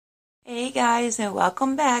Hey guys, and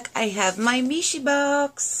welcome back. I have my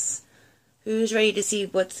Mishibox. Who's ready to see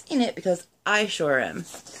what's in it? Because I sure am.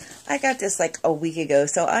 I got this like a week ago,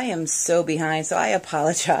 so I am so behind, so I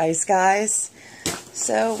apologize, guys.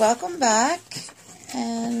 So, welcome back.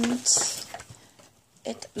 And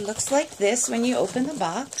it looks like this when you open the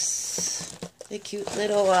box. The cute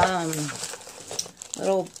little,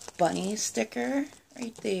 little bunny sticker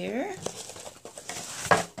right there.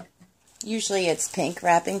 Usually it's pink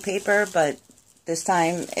wrapping paper, but this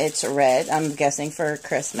time it's red, I'm guessing for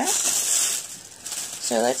Christmas.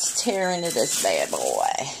 So let's tear into this bad boy.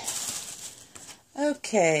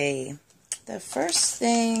 Okay, the first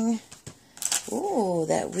thing,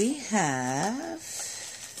 that we have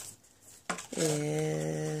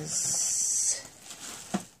is,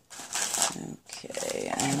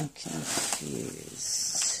 okay, I'm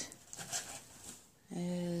confused.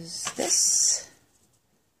 Is this?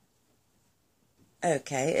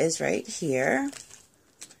 Okay, is right here.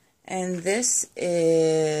 And this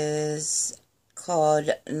is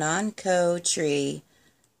called Non-Co Tree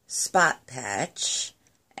Spot Patch.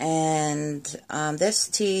 And this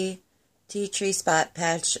tea tree spot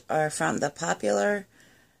patch are from the popular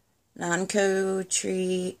Non-Co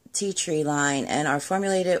Tree tea tree line and are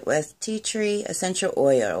formulated with tea tree essential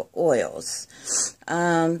oils.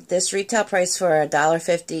 This retail price for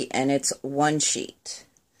 $1.50 and it's one sheet.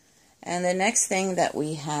 And the next thing that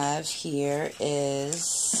we have here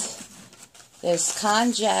is this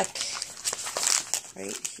konjac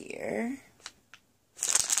right here.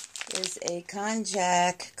 Is a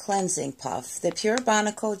konjac cleansing puff. The pure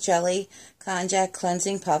barnacle jelly konjac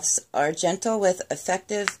cleansing puffs are gentle with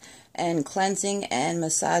effective and cleansing and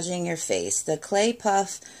massaging your face. The clay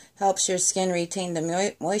puff helps your skin retain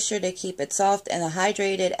the moisture to keep it soft and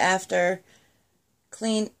hydrated after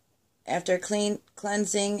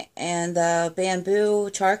cleansing, and the bamboo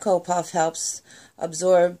charcoal puff helps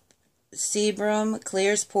absorb sebum,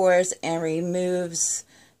 clears pores, and removes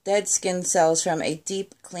dead skin cells from a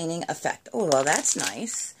deep cleaning effect. Oh, well, that's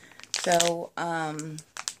nice. So, I'm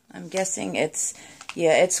guessing it's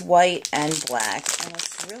white and black, and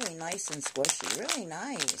it's really nice and squishy. Really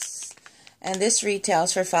nice. And this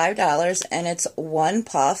retails for $5, and it's one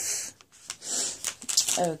puff.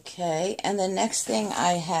 Okay, and the next thing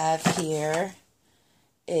I have here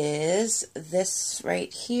is this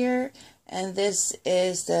right here, and this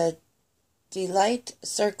is the Delight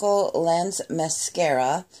Circle Lens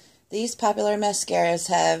Mascara. These popular mascaras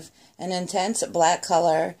have an intense black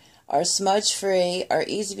color, are smudge-free, are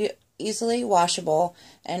easily washable,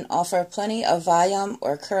 and offer plenty of volume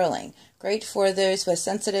or curling. Great for those with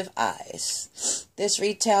sensitive eyes. This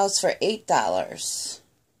retails for $8.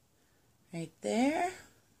 Right there.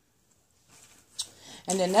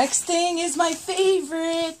 And the next thing is my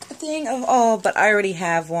favorite thing of all, but I already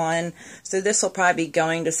have one. So this will probably be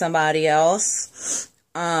going to somebody else.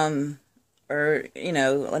 Or, you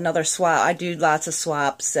know, another swap. I do lots of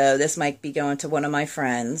swaps, so this might be going to one of my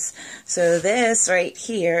friends. So this right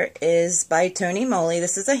here is by Tony Moly.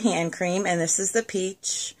 This is a hand cream, and this is the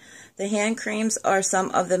peach. The hand creams are some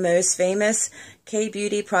of the most famous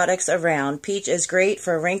K-beauty products around. Peach is great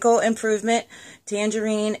for wrinkle improvement.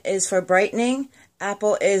 Tangerine is for brightening.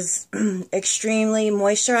 Apple is extremely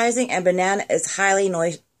moisturizing. And banana is highly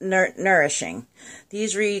nourishing.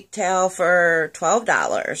 These retail for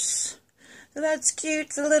 $12. So that's cute.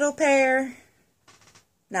 It's a little pear.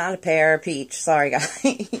 Not a pear, a peach. Sorry,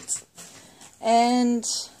 guys. And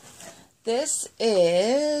this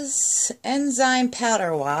is Enzyme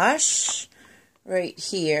Powder Wash right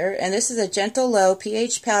here. And this is a gentle low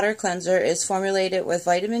pH powder cleanser. Is formulated with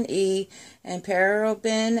vitamin E and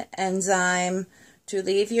paraben enzyme to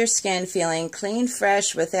leave your skin feeling clean,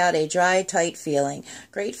 fresh, without a dry, tight feeling.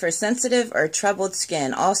 Great for sensitive or troubled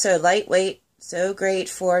skin. Also lightweight, so great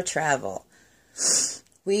for travel.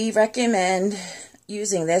 We recommend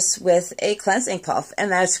using this with a cleansing puff,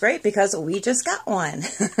 and that's great because we just got one.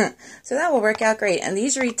 So that will work out great. And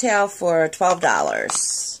these retail for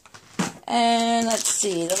 $12. And let's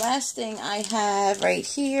see, the last thing I have right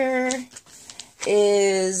here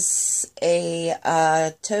is a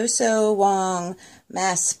Toso Wong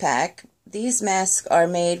mask pack. These masks are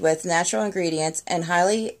made with natural ingredients and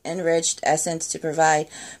highly enriched essence to provide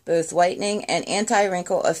both whitening and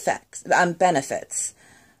anti-wrinkle benefits.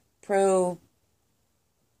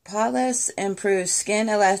 Propolis improves skin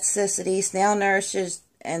elasticity, snail nourishes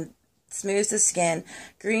and smooths the skin.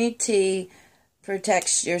 Green tea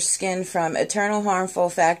protects your skin from eternal harmful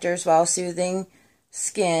factors while soothing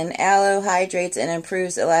skin. Aloe hydrates and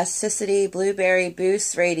improves elasticity. Blueberry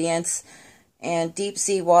boosts radiance. And deep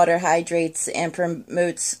sea water hydrates and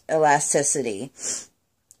promotes elasticity.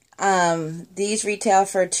 These retail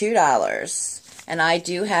for $2. And I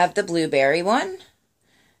do have the blueberry one.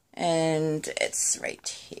 And it's right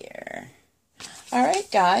here.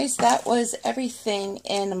 Alright guys, that was everything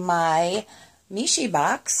in my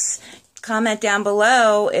Mishibox. Comment down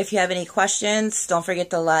below if you have any questions. Don't forget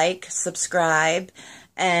to like, subscribe,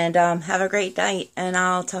 and have a great night. And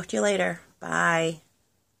I'll talk to you later. Bye.